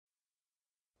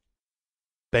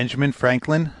Benjamin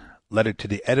Franklin, letter to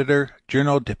the editor,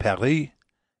 Journal de Paris,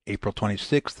 April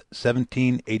 26,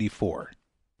 1784.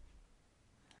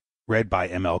 Read by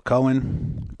ML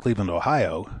Cohen, Cleveland,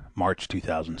 Ohio, March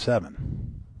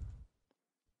 2007.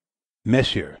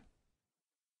 Messieurs,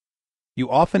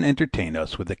 you often entertain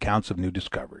us with accounts of new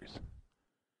discoveries.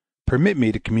 Permit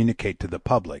me to communicate to the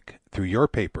public, through your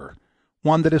paper,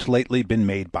 one that has lately been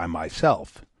made by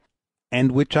myself,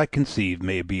 and which I conceive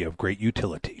may be of great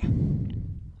utility.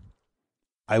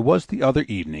 I was the other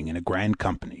evening in a grand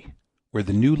company, where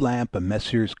the new lamp of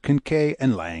Messrs. Quinquet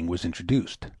and Lang was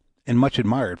introduced, and much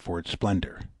admired for its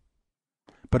splendor.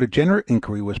 But a general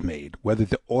inquiry was made whether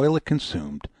the oil it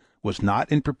consumed was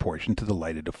not in proportion to the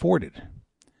light it afforded,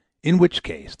 in which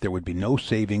case there would be no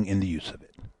saving in the use of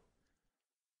it.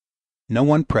 No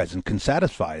one present can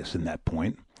satisfy us in that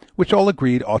point, which all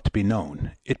agreed ought to be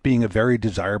known, it being a very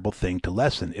desirable thing to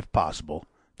lessen, if possible,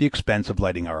 the expense of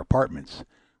lighting our apartments,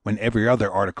 when every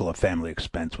other article of family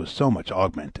expense was so much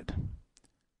augmented.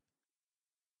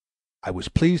 I was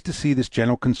pleased to see this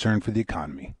general concern for the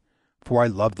economy, for I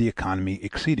love the economy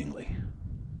exceedingly.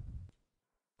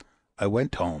 I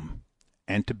went home,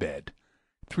 and to bed,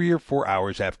 3 or 4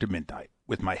 hours after midnight,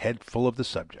 with my head full of the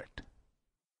subject.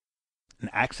 An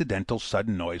accidental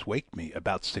sudden noise waked me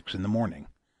about 6 in the morning,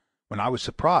 when I was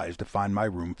surprised to find my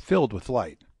room filled with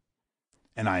light,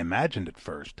 and I imagined at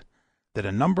first that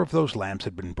a number of those lamps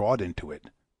had been brought into it,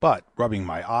 but, rubbing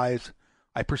my eyes,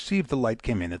 I perceived the light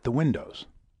came in at the windows.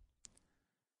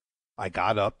 I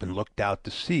got up and looked out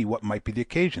to see what might be the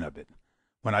occasion of it,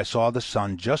 when I saw the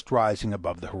sun just rising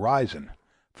above the horizon,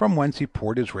 from whence he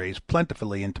poured his rays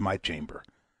plentifully into my chamber,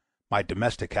 my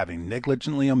domestic having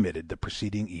negligently omitted the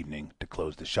preceding evening to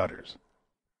close the shutters.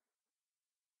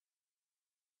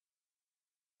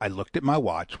 I looked at my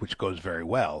watch, which goes very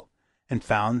well, and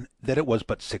found that it was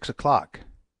but 6 o'clock,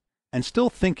 and still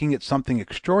thinking it something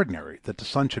extraordinary that the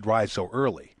sun should rise so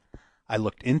early, I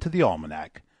looked into the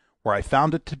almanac, where I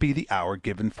found it to be the hour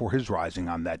given for his rising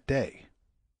on that day.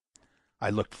 I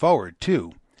looked forward,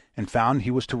 too, and found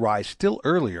he was to rise still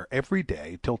earlier every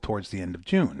day till towards the end of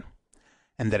June,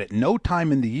 and that at no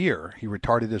time in the year he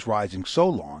retarded his rising so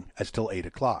long as till 8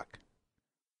 o'clock.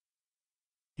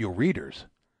 Your readers,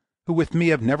 who with me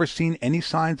have never seen any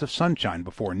signs of sunshine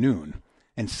before noon,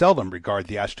 and seldom regard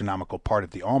the astronomical part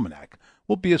of the almanac,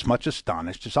 will be as much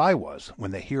astonished as I was when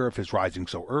they hear of his rising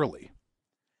so early,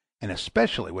 and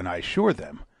especially when I assure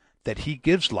them that he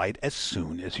gives light as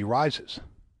soon as he rises.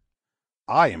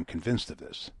 I am convinced of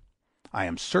this. I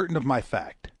am certain of my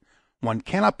fact. One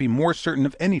cannot be more certain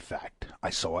of any fact. I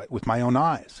saw it with my own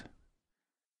eyes.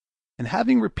 And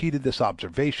having repeated this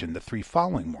observation the 3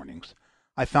 following mornings,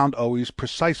 I found always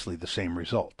precisely the same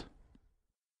result.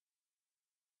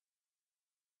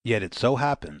 Yet it so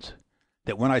happens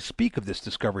that when I speak of this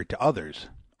discovery to others,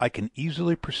 I can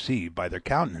easily perceive by their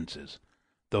countenances,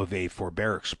 though they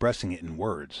forbear expressing it in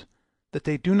words, that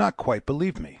they do not quite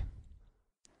believe me.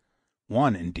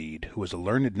 One, indeed, who is a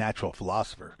learned natural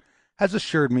philosopher, has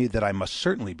assured me that I must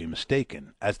certainly be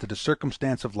mistaken as to the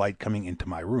circumstance of light coming into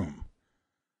my room,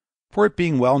 for it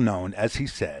being well known, as he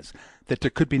says, that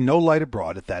there could be no light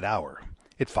abroad at that hour,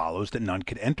 it follows that none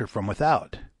could enter from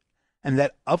without, and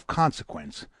that of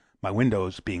consequence, my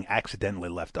windows being accidentally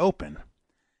left open,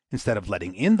 instead of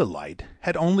letting in the light,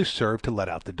 had only served to let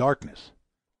out the darkness.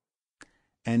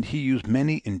 And he used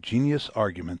many ingenious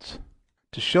arguments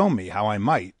to show me how I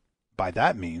might, by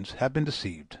that means, have been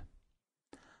deceived.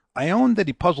 I own that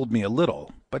he puzzled me a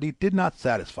little, but he did not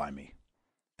satisfy me,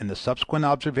 and the subsequent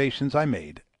observations I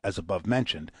made, as above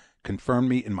mentioned, confirmed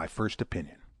me in my first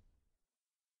opinion.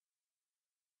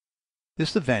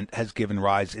 This event has given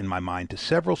rise in my mind to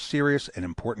several serious and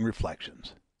important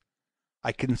reflections.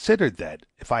 I considered that,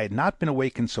 if I had not been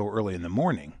awakened so early in the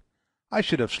morning, I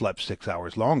should have slept 6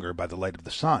 hours longer by the light of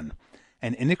the sun,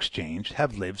 and in exchange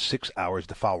have lived 6 hours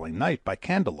the following night by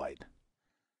candlelight.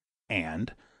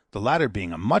 And, the latter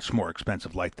being a much more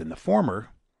expensive light than the former,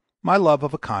 my love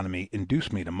of economy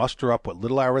induced me to muster up what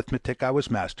little arithmetic I was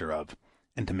master of,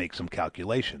 and to make some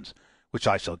calculations, which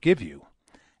I shall give you,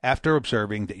 after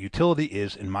observing that utility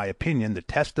is, in my opinion, the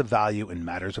test of value in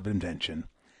matters of invention,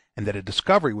 and that a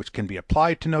discovery which can be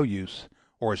applied to no use,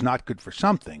 or is not good for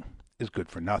something, is good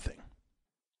for nothing.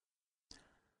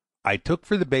 I took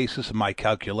for the basis of my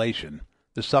calculation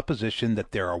the supposition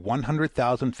that there are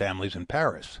 100,000 families in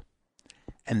Paris,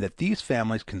 and that these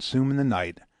families consume in the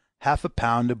night half a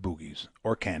pound of bougies,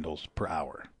 or candles, per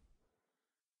hour.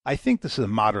 I think this is a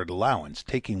moderate allowance,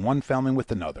 taking one family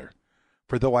with another,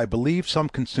 for though I believe some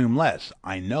consume less,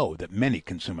 I know that many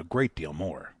consume a great deal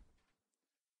more.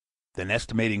 Then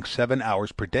estimating 7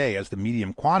 hours per day as the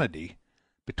medium quantity,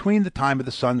 Between the time of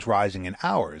the sun's rising in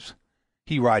hours,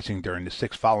 he rising during the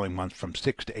 6 following months from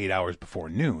 6 to 8 hours before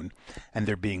noon, and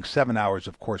there being 7 hours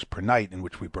of course per night in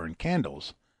which we burn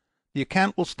candles, the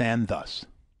account will stand thus.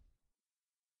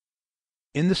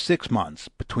 In the 6 months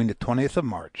between the 20th of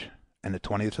March and the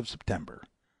 20th of September,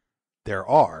 there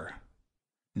are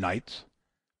nights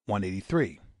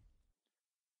 183,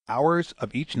 hours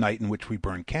of each night in which we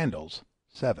burn candles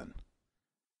 7.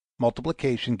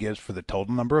 Multiplication gives for the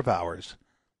total number of hours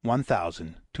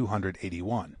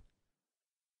 1,281.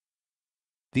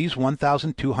 These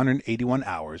 1,281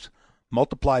 hours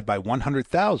multiplied by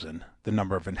 100,000, the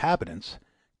number of inhabitants,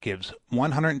 gives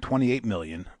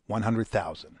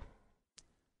 128,100,000.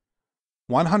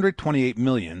 128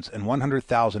 millions and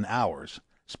 100,000 hours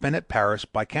spent at Paris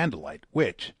by candlelight,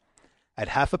 which, at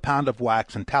half a pound of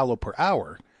wax and tallow per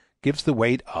hour, gives the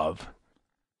weight of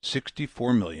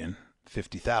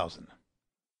 64,050,000.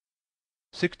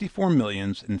 64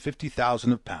 millions and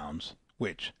 50,000 of pounds,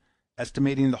 which,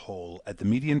 estimating the whole at the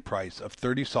median price of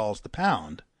 30 sols the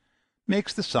pound,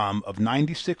 makes the sum of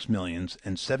 96 millions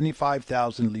and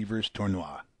 75,000 livres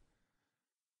tournois,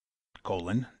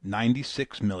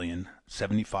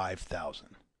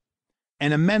 96,075,000.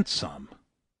 An immense sum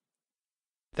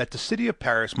that the city of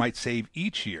Paris might save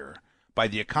each year by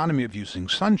the economy of using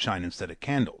sunshine instead of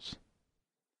candles.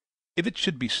 If it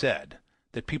should be said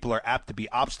that people are apt to be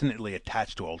obstinately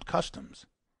attached to old customs,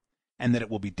 and that it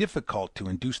will be difficult to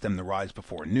induce them to rise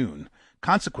before noon,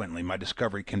 consequently my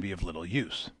discovery can be of little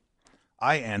use,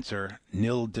 I answer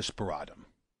nil disparatum.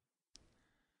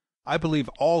 I believe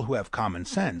all who have common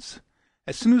sense,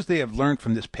 as soon as they have learned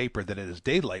from this paper that it is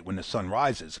daylight when the sun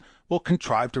rises, will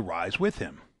contrive to rise with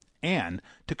him, and,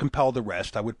 to compel the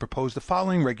rest, I would propose the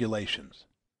following regulations.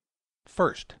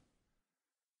 First,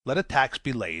 let a tax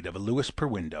be laid of a louis per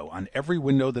window on every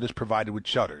window that is provided with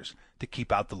shutters to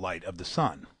keep out the light of the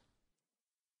sun.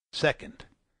 Second,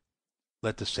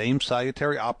 let the same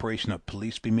salutary operation of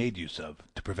police be made use of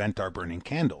to prevent our burning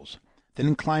candles that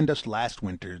inclined us last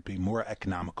winter to be more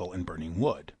economical in burning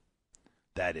wood.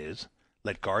 That is,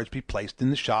 let guards be placed in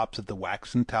the shops of the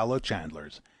wax and tallow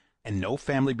chandlers, and no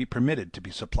family be permitted to be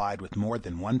supplied with more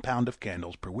than 1 pound of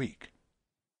candles per week.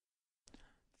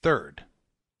 Third,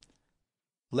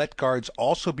 let guards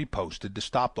also be posted to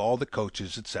stop all the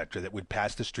coaches, etc., that would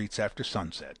pass the streets after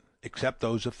sunset, except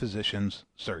those of physicians,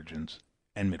 surgeons,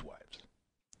 and midwives.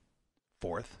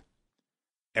 Fourth,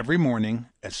 every morning,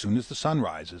 as soon as the sun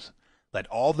rises, let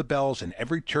all the bells in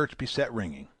every church be set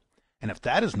ringing, and if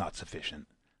that is not sufficient,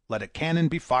 let a cannon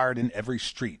be fired in every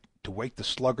street to wake the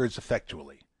sluggards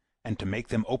effectually, and to make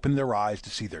them open their eyes to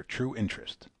see their true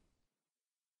interest.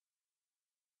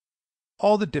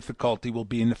 All the difficulty will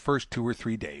be in the first 2 or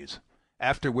 3 days,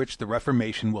 after which the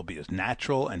reformation will be as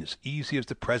natural and as easy as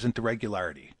the present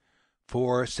irregularity,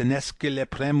 for ce n'est que le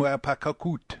premier pas qui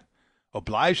coûte.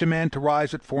 Oblige a man to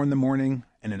rise at 4 in the morning,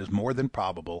 and it is more than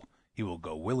probable he will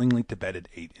go willingly to bed at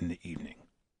 8 in the evening.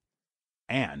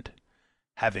 And,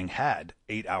 having had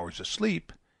 8 hours of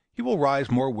sleep, he will rise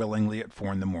more willingly at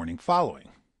 4 in the morning following.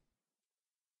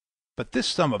 But this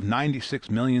sum of 96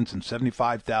 millions and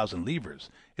 75,000 livres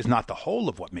is not the whole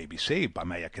of what may be saved by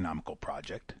my economical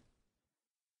project.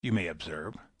 You may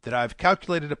observe that I have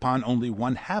calculated upon only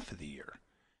 1/2 of the year,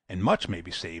 and much may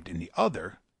be saved in the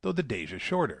other, though the days are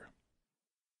shorter.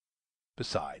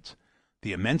 Besides,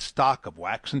 the immense stock of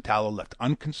wax and tallow left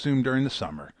unconsumed during the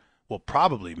summer will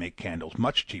probably make candles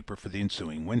much cheaper for the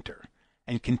ensuing winter,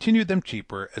 and continue them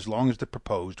cheaper as long as the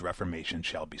proposed reformation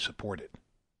shall be supported.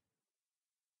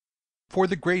 For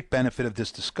the great benefit of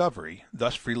this discovery,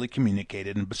 thus freely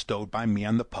communicated and bestowed by me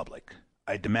on the public,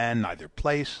 I demand neither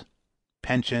place,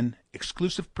 pension,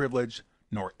 exclusive privilege,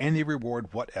 nor any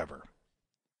reward whatever.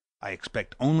 I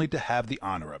expect only to have the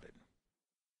honor of it.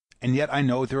 And yet I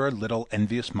know there are little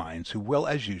envious minds who will,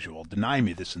 as usual, deny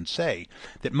me this and say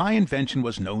that my invention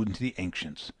was known to the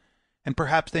ancients, and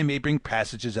perhaps they may bring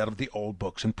passages out of the old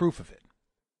books in proof of it.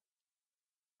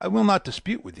 I will not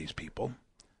dispute with these people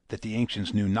that the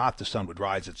ancients knew not the sun would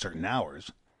rise at certain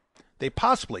hours. They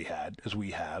possibly had, as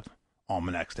we have,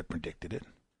 almanacs that predicted it.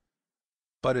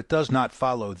 But it does not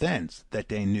follow thence that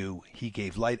they knew he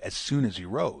gave light as soon as he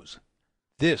rose.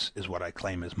 This is what I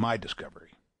claim as my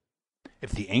discovery.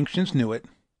 If the ancients knew it,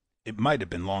 it might have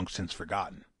been long since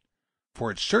forgotten,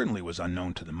 for it certainly was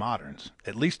unknown to the moderns,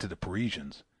 at least to the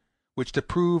Parisians, which to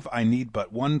prove I need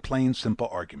but one plain simple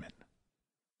argument.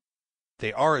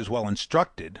 They are as well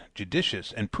instructed,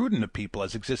 judicious, and prudent a people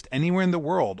as exist anywhere in the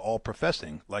world, all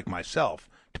professing, like myself,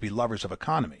 to be lovers of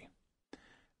economy,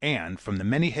 and, from the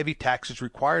many heavy taxes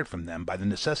required from them by the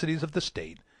necessities of the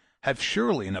state, have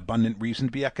surely an abundant reason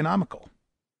to be economical.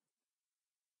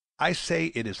 I say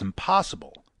it is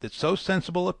impossible that so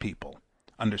sensible a people,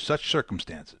 under such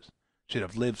circumstances, should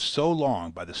have lived so long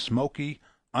by the smoky,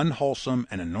 unwholesome,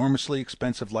 and enormously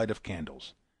expensive light of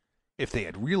candles, if they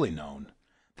had really known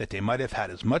that they might have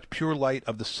had as much pure light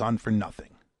of the sun for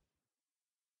nothing.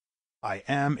 I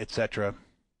am, etc.,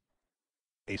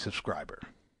 a subscriber.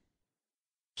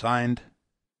 Signed,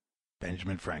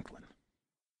 Benjamin Franklin.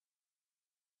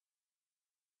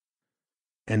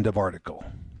 End of article.